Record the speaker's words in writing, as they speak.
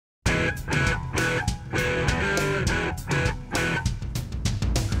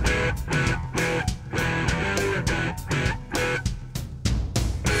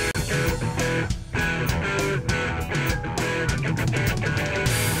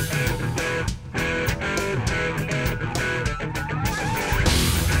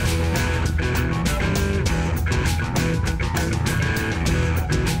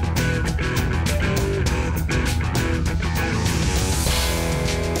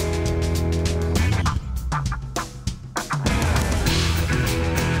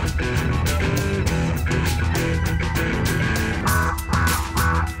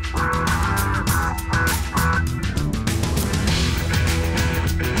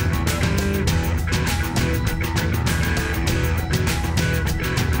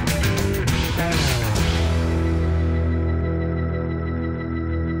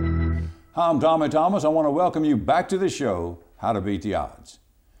I'm Tommy Thomas. I want to welcome you back to the show, How to Beat the Odds.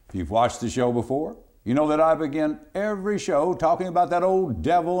 If you've watched the show before, you know that I begin every show talking about that old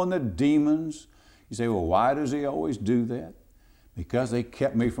devil and the demons. You say, well, why does he always do that? Because they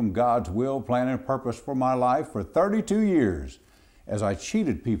kept me from God's will, plan, and purpose for my life for 32 years as I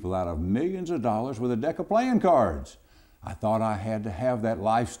cheated people out of millions of dollars with a deck of playing cards. I thought I had to have that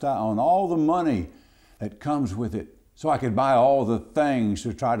lifestyle and all the money that comes with it, so I could buy all the things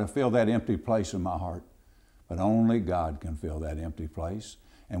to try to fill that empty place in my heart. But only God can fill that empty place.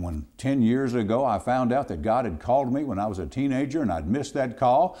 And when 10 years ago I found out that God had called me when I was a teenager and I'd missed that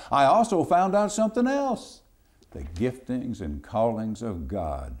call, I also found out something else. The giftings and callings of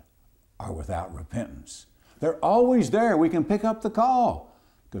God are without repentance. They're always there. We can pick up the call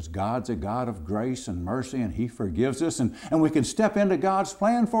because God's a God of grace and mercy, and He forgives us, and we can step into God's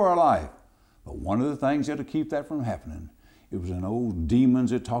plan for our life. But one of the things that'll keep that from happening, it was an old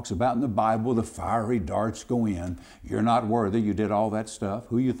demons it talks about in the Bible, the fiery darts go in. You're not worthy, you did all that stuff.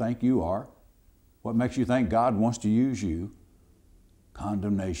 Who you think you are? What makes you think God wants to use you?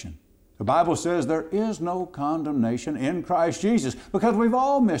 Condemnation. The Bible says there is no condemnation in Christ Jesus because we've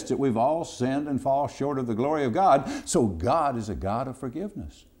all missed it. We've all sinned and fall short of the glory of God. So God is a God of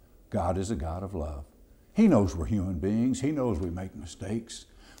forgiveness. God is a God of love. He knows we're human beings. He knows we make mistakes.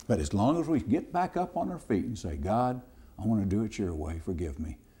 But as long as we get back up on our feet and say, God, I want to do it your way, forgive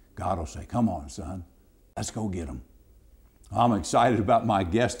me, God will say, come on, son, let's go get them. I'm excited about my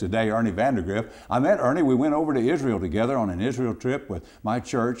guest today, Ernie Vandergriff. I met Ernie. We went over to Israel together on an Israel trip with my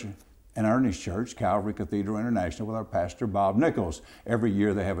church and Ernie's church, Calvary Cathedral International, with our pastor, Bob Nichols. Every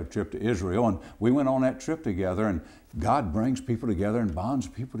year they have a trip to Israel, and we went on that trip together, and God brings people together and bonds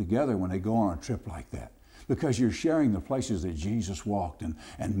people together when they go on a trip like that. Because you're sharing the places that Jesus walked and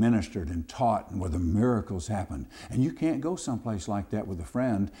ministered and taught and where the miracles happened. And you can't go someplace like that with a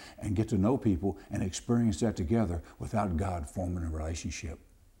friend and get to know people and experience that together without God forming a relationship.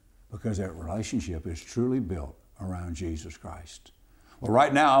 Because that relationship is truly built around Jesus Christ. Well,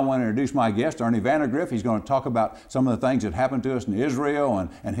 right now I want to introduce my guest, Ernie Vandergriff. He's going to talk about some of the things that happened to us in Israel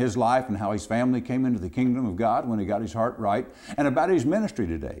and his life and how his family came into the kingdom of God when he got his heart right, and about his ministry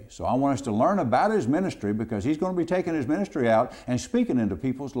today. So I want us to learn about his ministry because he's going to be taking his ministry out and speaking into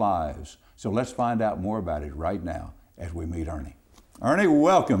people's lives. So let's find out more about it right now as we meet Ernie. Ernie,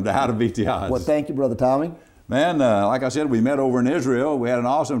 welcome to How to Beat the Odds. Well, thank you, Brother Tommy. Man, like I said, we met over in Israel. We had an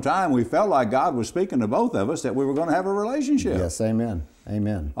awesome time. We felt like God was speaking to both of us that we were going to have a relationship. Yes, amen.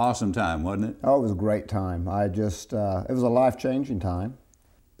 Amen. Awesome time, wasn't it? Oh, it was a great time. It was a life-changing time.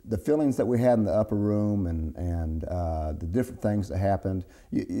 The feelings that we had in the upper room and the different things that happened,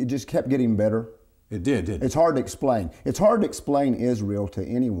 it just kept getting better. It did, didn't it? It's hard to explain. It's hard to explain Israel to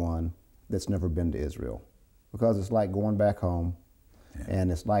anyone that's never been to Israel because it's like going back home. Yeah.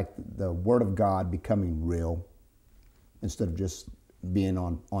 And it's like the Word of God becoming real instead of just being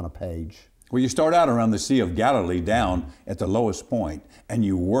on a page. Well, you start out around the Sea of Galilee down at the lowest point, and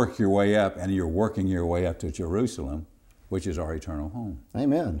you work your way up, and you're working your way up to Jerusalem, which is our eternal home.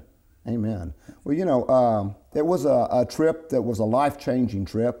 Amen. Amen. Well, you know, it was a trip that was a life-changing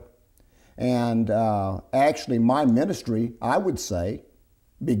trip. And actually, my ministry, I would say,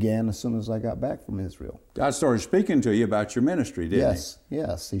 began as soon as I got back from Israel. God started speaking to you about your ministry, didn't He?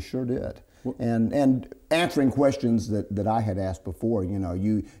 Yes, He sure did. And answering questions that I had asked before. You know,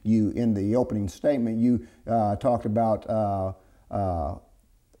 you in the opening statement, you talked about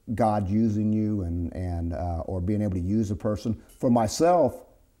God using you and or being able to use a person. For myself,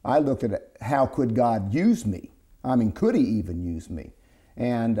 I looked at it, how could God use me? I mean, could He even use me?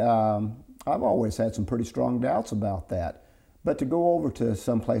 And I've always had some pretty strong doubts about that. But to go over to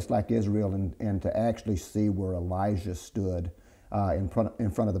some place like Israel and to actually see where Elijah stood in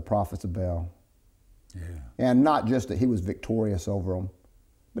front of the prophets of Baal. Yeah. And not just that he was victorious over them,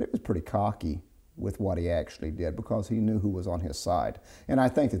 but he was pretty cocky with what he actually did because he knew who was on his side. And I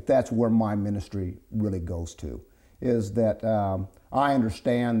think that that's where my ministry really goes to, is that I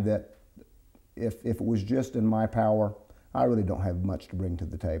understand that if it was just in my power, I really don't have much to bring to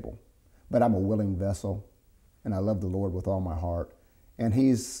the table. But I'm a willing vessel, and I love the Lord with all my heart. And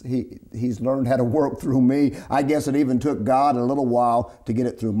he's learned how to work through me. I guess it even took God a little while to get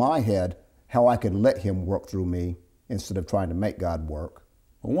it through my head, how I could let him work through me instead of trying to make God work.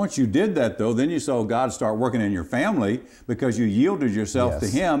 Well, once you did that, though, then you saw God start working in your family because you yielded yourself to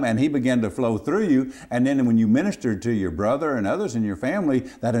him, and he began to flow through you. And then when you ministered to your brother and others in your family,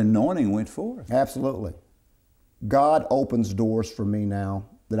 that anointing went forth. Absolutely. God opens doors for me now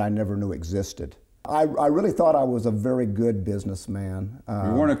that I never knew existed. I really thought I was a very good businessman.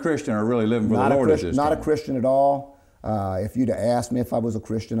 You weren't a Christian or really living for the Lord at this time. Not a Christian at all. If you'd have asked me if I was a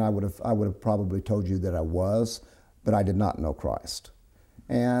Christian, I would have probably told you that I was, but I did not know Christ.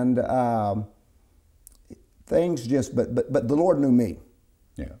 And things just, but the Lord knew me.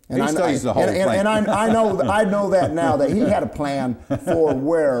 Yeah, and he studies the whole thing. And I know that now, that he had a plan for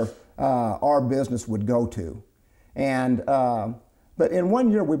where our business would go to. And but in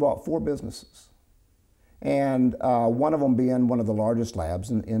 1 year we bought 4 businesses, and one of them being one of the largest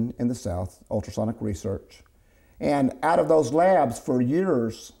labs in the South, ultrasonic research. And out of those labs for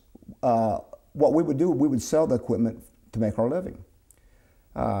years, what we would do, we would sell the equipment to make our living.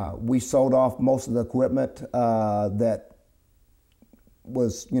 We sold off most of the equipment that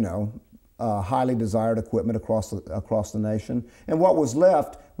was, highly desired equipment across the nation. And what was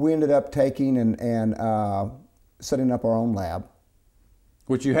left, we ended up taking and setting up our own lab.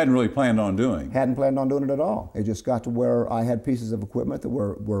 Which you hadn't really planned on doing. Hadn't planned on doing it at all. It just got to where I had pieces of equipment that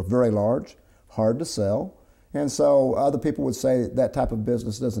were very large, hard to sell. And so other people would say that type of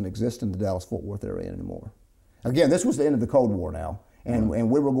business doesn't exist in the Dallas-Fort Worth area anymore. Again, this was the end of the Cold War now, and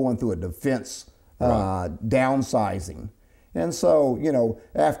we were going through a defense downsizing. And so,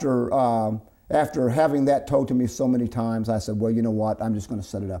 after having that told to me so many times, I said, well, you know what, I'm just going to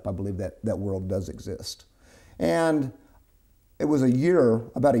set it up. I believe that world does exist. And it was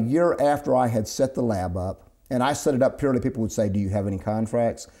about a year after I had set the lab up, and I set it up purely, people would say, do you have any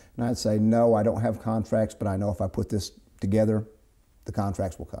contracts? And I'd say, no, I don't have contracts, but I know if I put this together, the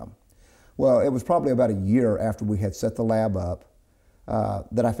contracts will come. Well, it was probably about a year after we had set the lab up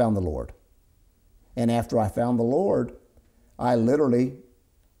that I found the Lord. And after I found the Lord, I literally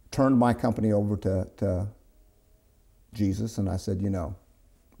turned my company over to Jesus, and I said,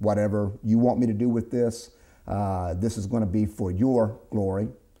 whatever you want me to do with this, this is going to be for your glory.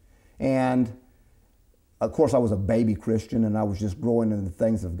 And of course, I was a baby Christian, and I was just growing in the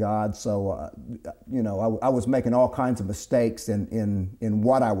things of God. So, I was making all kinds of mistakes in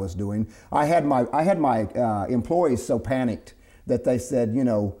what I was doing. I had my employees so panicked that they said,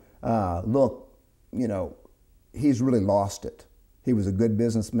 look, he's really lost it. He was a good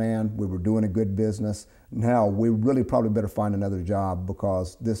businessman. We were doing a good business. Now we really probably better find another job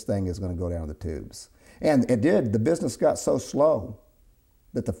because this thing is going to go down the tubes. And it did. The business got so slow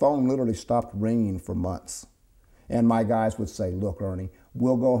that the phone literally stopped ringing for months. And my guys would say, look, Ernie,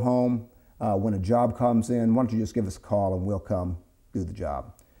 we'll go home. When a job comes in, why don't you just give us a call and we'll come do the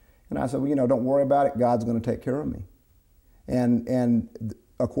job. And I said, well, don't worry about it. God's going to take care of me. And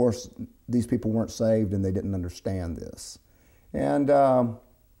of course, these people weren't saved and they didn't understand this. And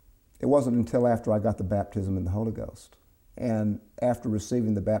it wasn't until after I got the baptism in the Holy Ghost. And after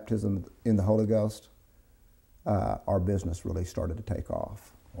receiving the baptism in the Holy Ghost, our business really started to take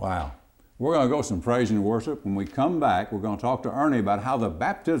off. Wow. We're going to go some praise and worship. When we come back, we're going to talk to Ernie about how the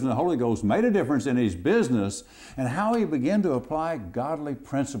baptism of the Holy Ghost made a difference in his business and how he began to apply godly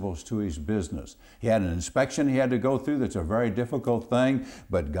principles to his business. He had an inspection he had to go through that's a very difficult thing,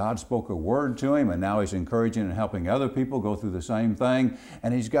 but God spoke a word to him, and now he's encouraging and helping other people go through the same thing.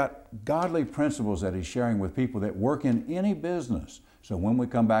 And he's got godly principles that he's sharing with people that work in any business. So when we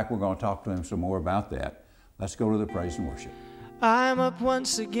come back, we're going to talk to him some more about that. Let's go to the praise and worship. I'm up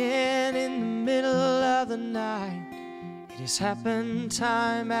once again in the middle of the night. It has happened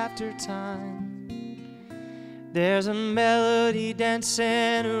time after time. There's a melody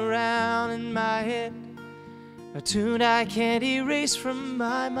dancing around in my head, a tune I can't erase from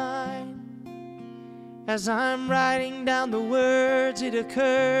my mind. As I'm writing down the words, it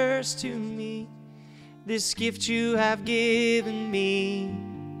occurs to me, this gift you have given me.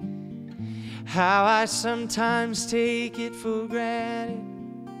 How I sometimes take it for granted.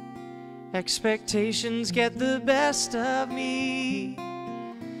 Expectations get the best of me.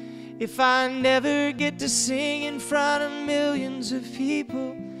 If I never get to sing in front of millions of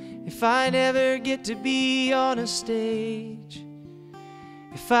people, if I never get to be on a stage,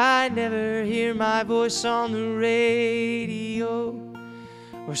 if if I never hear my voice on the radio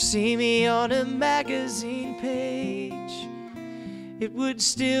or see me on a magazine page, it would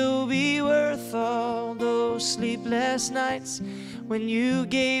still be worth all those sleepless nights when you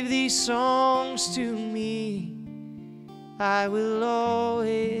gave these songs to me. I will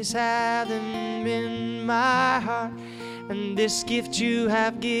always have them in my heart, and this gift you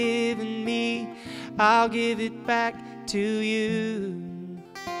have given me, I'll give it back to you.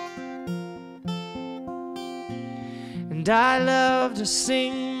 And I love to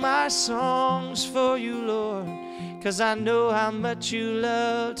sing my songs for you, Lord, 'cause I know how much you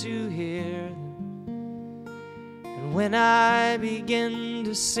love to hear them. And when I begin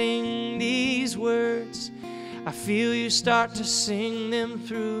to sing these words, I feel you start to sing them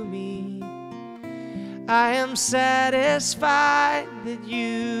through me. I am satisfied that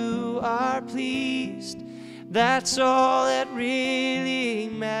you are pleased. That's all that really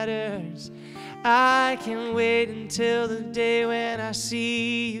matters. I can wait until the day when I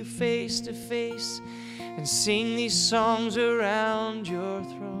see you face to face and sing these songs around your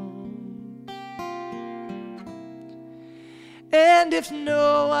throne. And if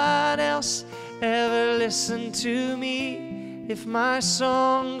no one else ever listened to me, if my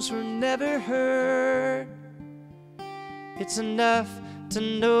songs were never heard, it's enough to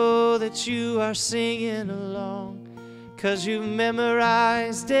know that you are singing along, 'cause you've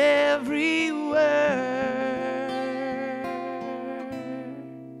memorized every word.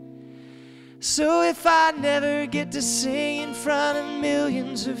 So if I never get to sing in front of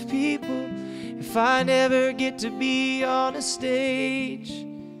millions of people, if I never get to be on a stage,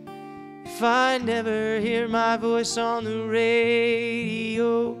 if I never hear my voice on the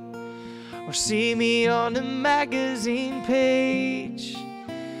radio or see me on a magazine page,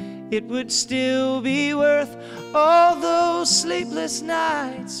 it would still be worth all those sleepless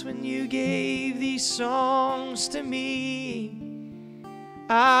nights when you gave these songs to me.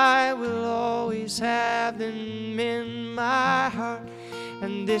 I will always have them in my heart,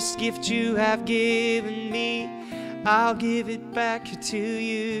 and this gift you have given me, I'll give it back to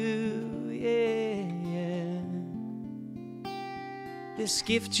you. Yeah, yeah. This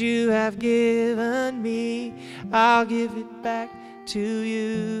gift you have given me, I'll give it back to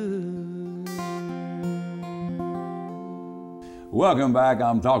you. Welcome back.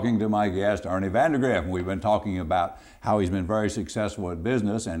 I'm talking to my guest, Ernie Vandergriff, and we've been talking about how he's been very successful at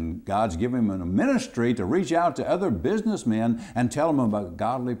business, and God's given him a ministry to reach out to other businessmen and tell them about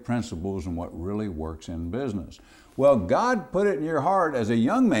godly principles and what really works in business. Well, God put it in your heart as a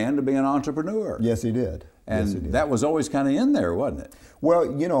young man to be an entrepreneur. Yes, He did. And yes, He did. That was always kind of in there, wasn't it?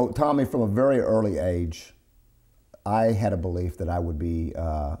 Well, you know, Tommy, from a very early age, I had a belief that I would be,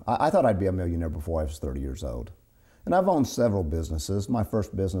 I thought I'd be a millionaire before I was 30 years old. And I've owned several businesses. My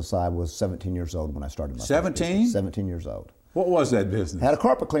first business, I was 17 years old when I started my 17? 17 years old. What was that business? Had a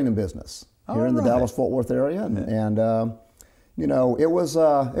carpet cleaning business here in the Dallas-Fort Worth area. And you know, it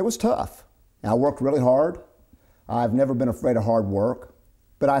was tough. I worked really hard. I've never been afraid of hard work.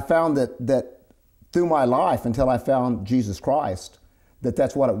 But I found that through my life, until I found Jesus Christ,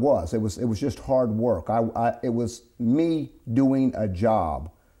 that's what it was. It was just hard work. It was me doing a job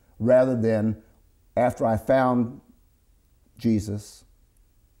rather than after I found Jesus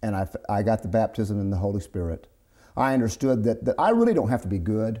and I got the baptism in the Holy Spirit, I understood that I really don't have to be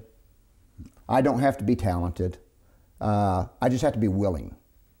good. I don't have to be talented. I just have to be willing.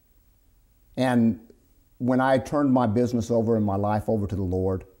 And when I turned my business over and my life over to the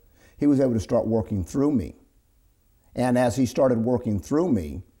Lord, He was able to start working through me. And as He started working through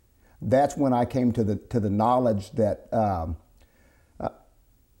me, that's when I came to the knowledge that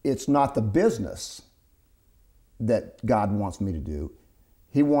it's not the business that God wants me to do.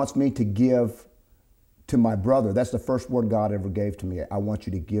 He wants me to give to my brother. That's the first word God ever gave to me. I want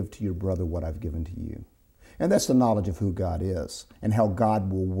you to give to your brother what I've given to you. And that's the knowledge of who God is and how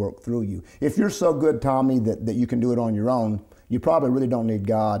God will work through you. If you're so good, Tommy, that you can do it on your own, you probably really don't need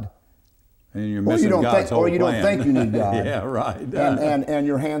God. And you're missing God's whole plan. Or you don't think you need God. Yeah, right. And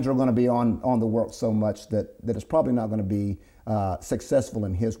your hands are going to be on the work so much that it's probably not going to be successful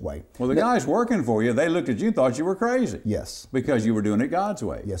in His way. Well, the guys working for you, they looked at you and thought you were crazy. Yes. Because you were doing it God's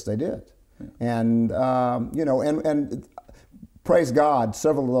way. Yes, they did. Yeah. And, you know, and praise God,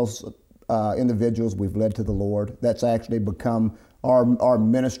 several of those individuals we've led to the Lord. That's actually become our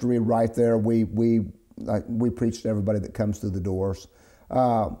ministry right there. We preach to everybody that comes through the doors.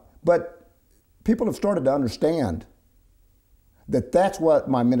 But people have started to understand that that's what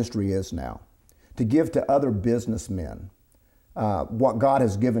my ministry is now, to give to other businessmen what God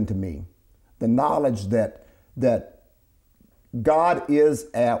has given to me, the knowledge that God is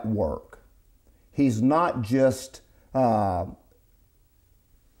at work. He's not just,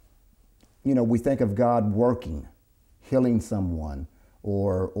 we think of God working, healing someone,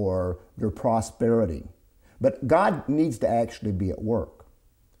 or their prosperity. But God needs to actually be at work.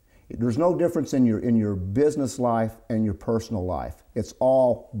 There's no difference in your business life and your personal life. It's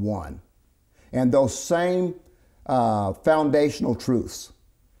all one. And those same foundational truths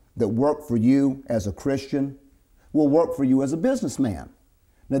that work for you as a Christian will work for you as a businessman.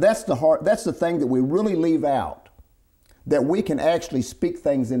 Now that's the thing that we really leave out, that we can actually speak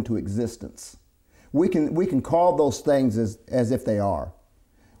things into existence. We can call those things as if they are.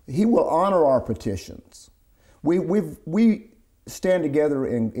 He will honor our petitions. We stand together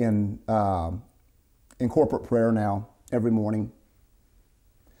in corporate prayer now every morning,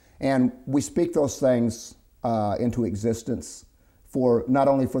 and we speak those things into existence for not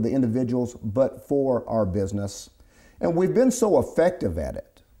only for the individuals but for our business. And we've been so effective at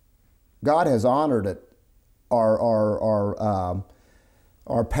it. God has honored it, our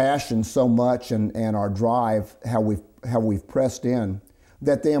passion so much, and our drive, how we've pressed in,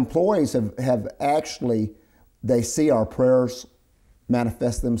 that the employees have actually, they see our prayers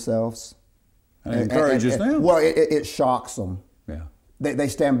manifest themselves. And it encourages them. Well, it shocks them. Yeah. They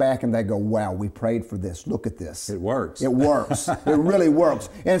stand back and they go, wow, we prayed for this. Look at this. It works. It works. It really works.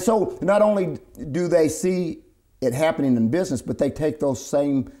 And so not only do they see it happening in business, but they take those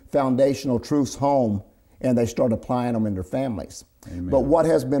same foundational truths home and they start applying them in their families. Amen. But what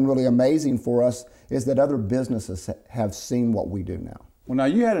has been really amazing for us is that other businesses have seen what we do now. Well, now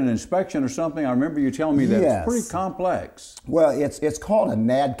you had an inspection or something. I remember you telling me that Yes. it's pretty complex. Well, it's called a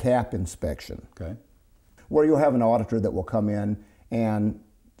NADCAP inspection, Okay. where you'll have an auditor that will come in and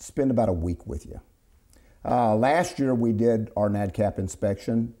spend about a week with you. Last year we did our NADCAP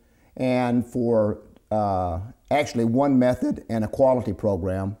inspection, and for actually one method and a quality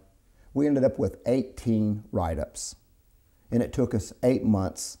program, we ended up with 18 write-ups. And it took us 8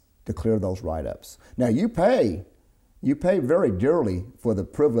 months to clear those write-ups. Now you pay very dearly for the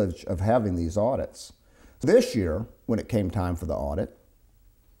privilege of having these audits. This year, when it came time for the audit,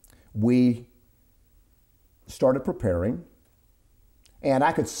 we started preparing, and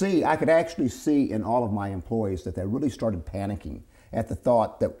I could actually see in all of my employees that they really started panicking at the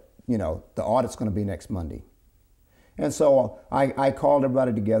thought that, the audit's going to be next Monday. And so I called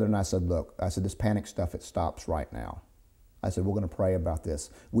everybody together and I said, look, this panic stuff, it stops right now. I said, we're going to pray about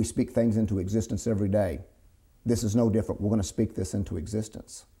this. We speak things into existence every day. This is no different. We're going to speak this into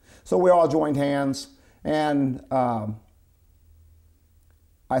existence. So we all joined hands, and I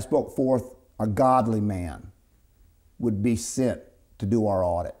spoke forth a godly man would be sent to do our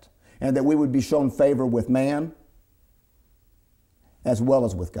audit, and that we would be shown favor with man as well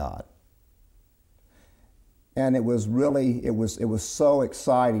as with God. And it was really, it was so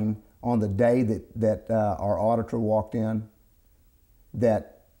exciting on the day that our auditor walked in,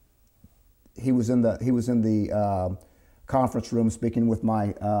 that he was in the conference room speaking with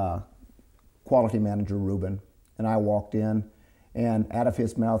my quality manager, Ruben, and I walked in, and out of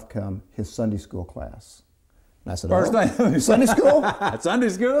his mouth come his Sunday school class. And I said, First thing, Sunday school? Sunday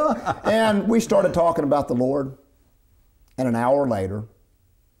school? And we started talking about the Lord, and an hour later,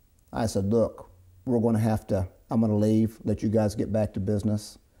 I said, look, I'm going to leave, let you guys get back to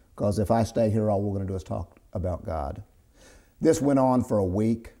business, because if I stay here, all we're going to do is talk about God. This went on for a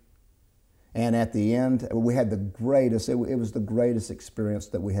week, and at the end, we had it was the greatest experience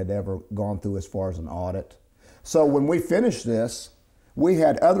that we had ever gone through as far as an audit. So when we finished this, we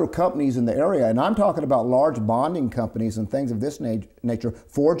had other companies in the area, and I'm talking about large bonding companies and things of this nature,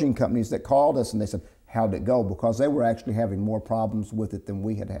 forging companies that called us and they said, how'd it go? Because they were actually having more problems with it than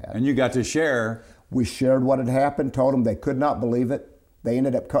we had had. And you got to share. We shared what had happened, told them they could not believe it. They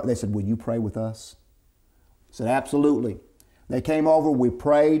said, will you pray with us? I said, absolutely. They came over, we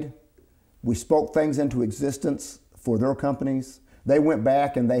prayed, we spoke things into existence for their companies. They went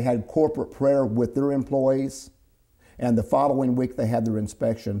back and they had corporate prayer with their employees. And the following week they had their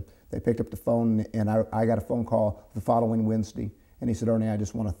inspection. They picked up the phone, and I got a phone call the following Wednesday. And he said, Ernie, I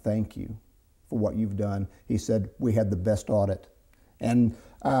just want to thank you for what you've done. He said, we had the best audit. And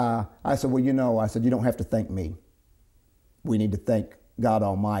I said, well, you don't have to thank me. We need to thank God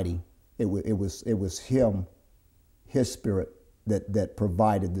Almighty. It was Him, His Spirit, that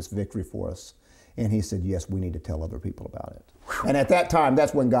provided this victory for us. And he said, yes, we need to tell other people about it. And at that time,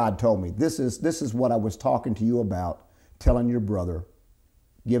 that's when God told me, this is what I was talking to you about, telling your brother,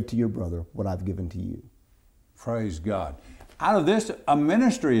 give to your brother what I've given to you. Praise God. Out of this, a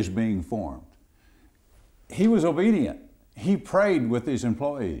ministry is being formed. He was obedient. He prayed with his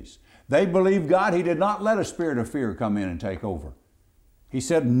employees. They believed God. He did not let a spirit of fear come in and take over. He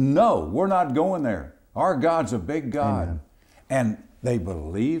said, no, we're not going there. Our God's a big God. Amen. And they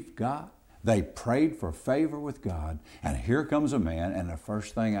believed God. They prayed for favor with God. And here comes a man, and the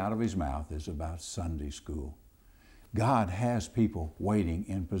first thing out of his mouth is about Sunday school. God has people waiting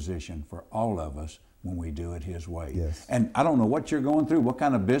in position for all of us when we do it His way. Yes. And I don't know what you're going through, what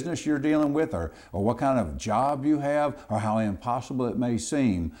kind of business you're dealing with, or what kind of job you have, or how impossible it may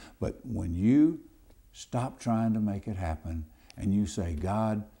seem. But when you stop trying to make it happen and you say,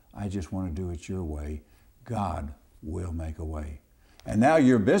 God, I just want to do it your way, God will make a way. And now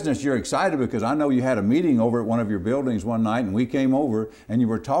your business, you're excited because I know you had a meeting over at one of your buildings one night, and we came over and you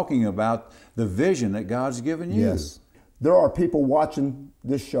were talking about the vision that God's given you. Yes. There are people watching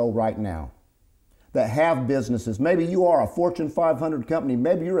this show right now that have businesses. Maybe you are a Fortune 500 company.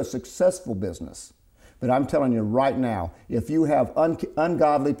 Maybe you're a successful business. But I'm telling you right now, if you have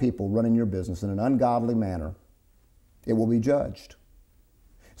ungodly people running your business in an ungodly manner, it will be judged.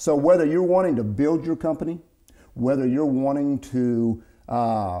 So whether you're wanting to build your company, whether you're wanting to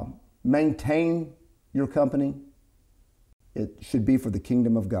maintain your company, it should be for the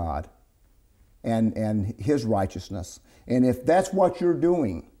kingdom of God and His righteousness. And if that's what you're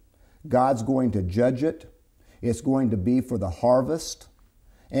doing, God's going to judge it. It's going to be for the harvest.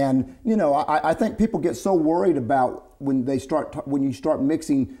 And, you know, I think people get so worried about when you start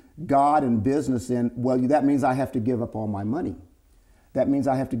mixing God and business in, well, that means I have to give up all my money. That means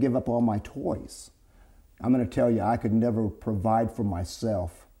I have to give up all my toys. I'm going to tell you, I could never provide for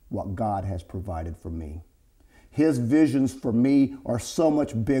myself what God has provided for me. His visions for me are so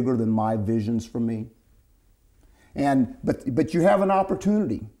much bigger than my visions for me. But you have an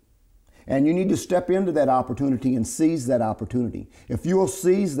opportunity. And you need to step into that opportunity and seize that opportunity. If you'll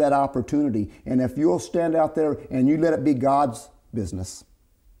seize that opportunity, and if you'll stand out there and you let it be God's business,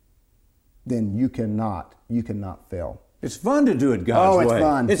 then you cannot fail. It's fun to do it God's way. Oh, it's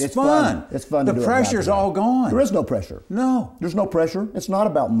fun. It's fun. It's fun to do it God's way. The pressure's all gone. There is no pressure. No. There's no pressure. It's not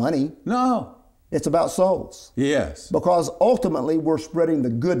about money. No. It's about souls. Yes. Because ultimately we're spreading the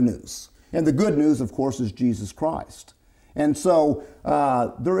good news. And the good news, of course, is Jesus Christ. And so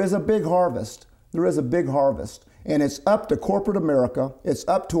there is a big harvest. There is a big harvest. And it's up to corporate America. It's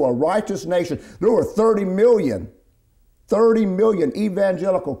up to a righteous nation. There were 30 million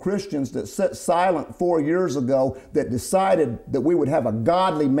evangelical Christians that sat silent 4 years ago that decided that we would have a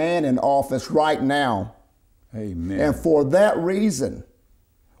godly man in office right now. Amen. And for that reason,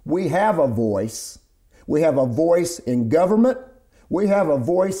 we have a voice. We have a voice in government. We have a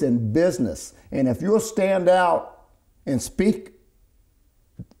voice in business. And if you'll stand out and speak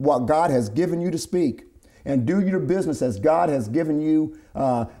what God has given you to speak and do your business as God has given you.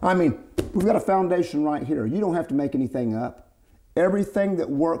 We've got a foundation right here. You don't have to make anything up. Everything that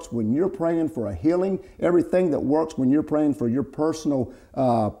works when you're praying for a healing, everything that works when you're praying for your personal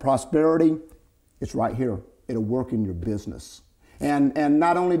prosperity, it's right here. It'll work in your business. And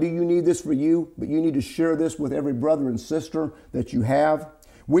not only do you need this for you, but you need to share this with every brother and sister that you have.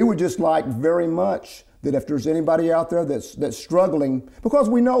 We would just like very much that if there's anybody out there that's struggling, because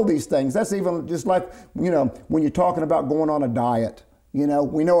we know these things. That's even just like, you know, when you're talking about going on a diet. You know,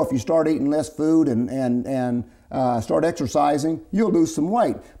 we know if you start eating less food and start exercising, you'll lose some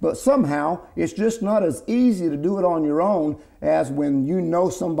weight. But somehow, it's just not as easy to do it on your own as when you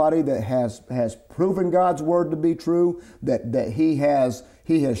know somebody that has proven God's word to be true, that he has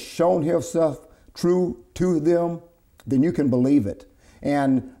shown himself true to them, then you can believe it.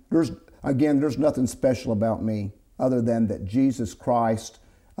 And there's nothing special about me other than that Jesus Christ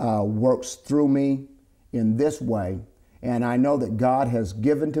works through me in this way. And I know that God has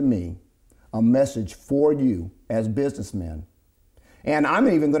given to me a message for you as businessmen. And I'm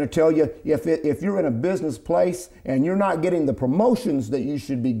even going to tell you, if you're in a business place and you're not getting the promotions that you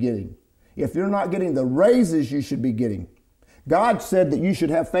should be getting, if you're not getting the raises you should be getting, God said that you should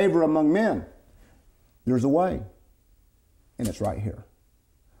have favor among men. There's a way, and it's right here.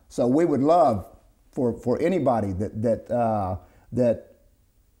 So we would love for anybody that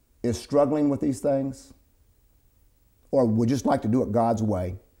is struggling with these things or would just like to do it God's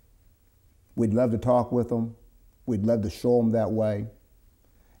way. We'd love to talk with them. We'd love to show them that way.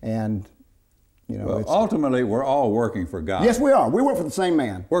 And, you know, well, ultimately, we're all working for God. Yes, we are. We work for the same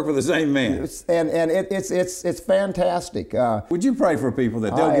man. Work for the same man. It's fantastic. Would you pray for people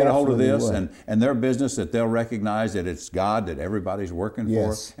that they'll get a hold of this would. and their business, that they'll recognize that it's God that everybody's working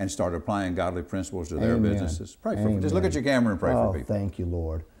Yes. for, and start applying godly principles to their Amen. businesses? Pray for Amen. Just look at your camera and pray for people. Thank you,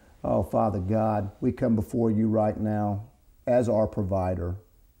 Lord. Oh, Father God, we come before you right now as our provider,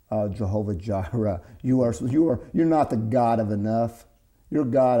 Jehovah Jireh. You're not the God of enough. You're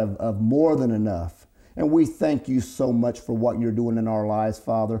God of more than enough. And we thank you so much for what you're doing in our lives,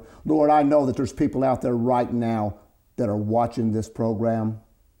 Father. Lord, I know that there's people out there right now that are watching this program,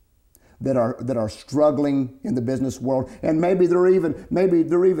 that are struggling in the business world, and maybe they're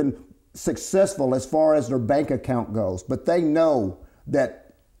even successful as far as their bank account goes, but they know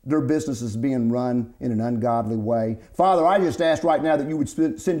that their business is being run in an ungodly way. Father, I just ask right now that you would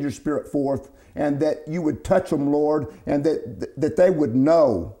send your Spirit forth and that you would touch them, Lord, and that they would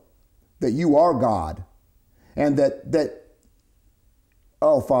know that you are God, and that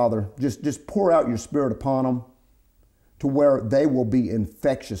oh, Father, just pour out your Spirit upon them to where they will be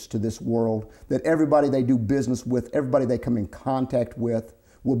infectious to this world, that everybody they do business with, everybody they come in contact with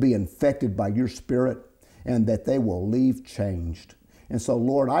will be infected by your Spirit, and that they will leave changed. And so,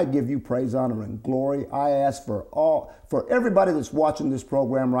 Lord, I give you praise, honor, and glory. I ask for everybody that's watching this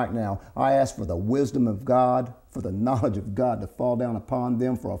program right now, I ask for the wisdom of God, for the knowledge of God to fall down upon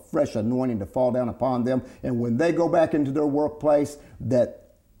them, for a fresh anointing to fall down upon them. And when they go back into their workplace,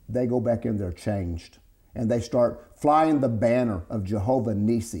 that they go back in there changed. And they start flying the banner of Jehovah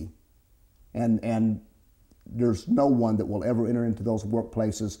Nissi. And there's no one that will ever enter into those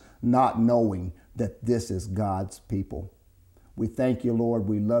workplaces not knowing that this is God's people. We thank you, Lord.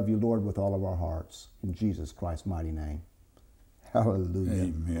 We love you, Lord, with all of our hearts. In Jesus Christ's mighty name. Hallelujah.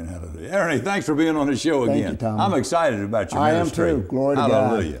 Amen. Hallelujah. Ernie, thanks for being on the show again. Thank you, Tom. I'm excited about your I ministry. am too. Glory to God.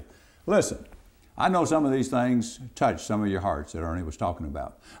 Hallelujah. Listen, I know some of these things touch some of your hearts that Ernie was talking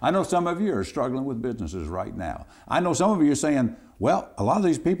about. I know some of you are struggling with businesses right now. I know some of you are saying, well, a lot of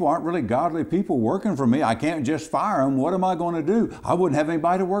these people aren't really godly people working for me. I can't just fire them. What am I going to do? I wouldn't have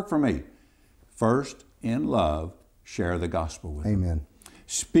anybody to work for me. First, in love, share the gospel with them. Amen.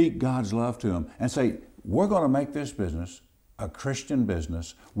 Speak God's love to them and say, we're going to make this business a Christian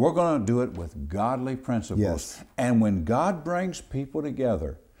business. We're going to do it with godly principles. Yes. And when God brings people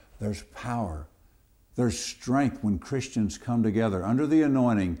together, there's power. There's strength when Christians come together under the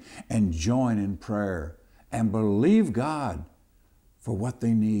anointing and join in prayer and believe God for what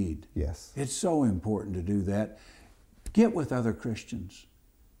they need. Yes. It's so important to do that. Get with other Christians.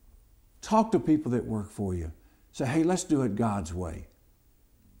 Talk to people that work for you. Say, hey, let's do it God's way.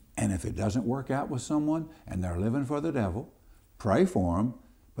 And if it doesn't work out with someone and they're living for the devil, pray for them,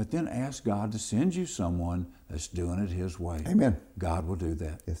 but then ask God to send you someone that's doing it His way. Amen. God will do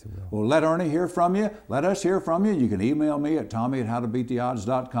that. Yes, He will. Well, let Ernie hear from you. Let us hear from you. You can email me at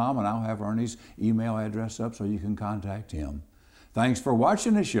tommy@howtobeattheodds.com, and I'll have Ernie's email address up so you can contact him. Thanks for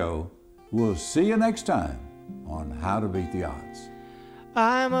watching the show. We'll see you next time on How to Beat the Odds.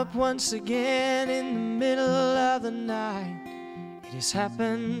 I'm up once again in the middle of the night. It has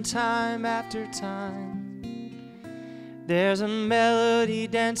happened time after time. There's a melody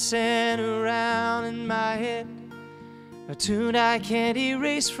dancing around in my head, a tune I can't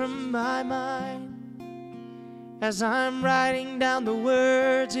erase from my mind. As I'm writing down the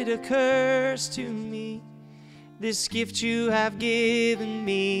words, it occurs to me, this gift you have given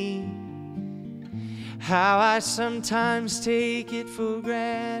me, how I sometimes take it for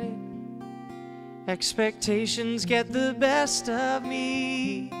granted. Expectations get the best of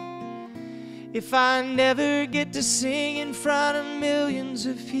me. If I never get to sing in front of millions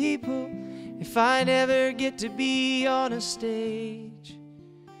of people, if I never get to be on a stage,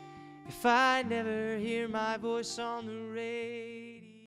 if I never hear my voice on the radio,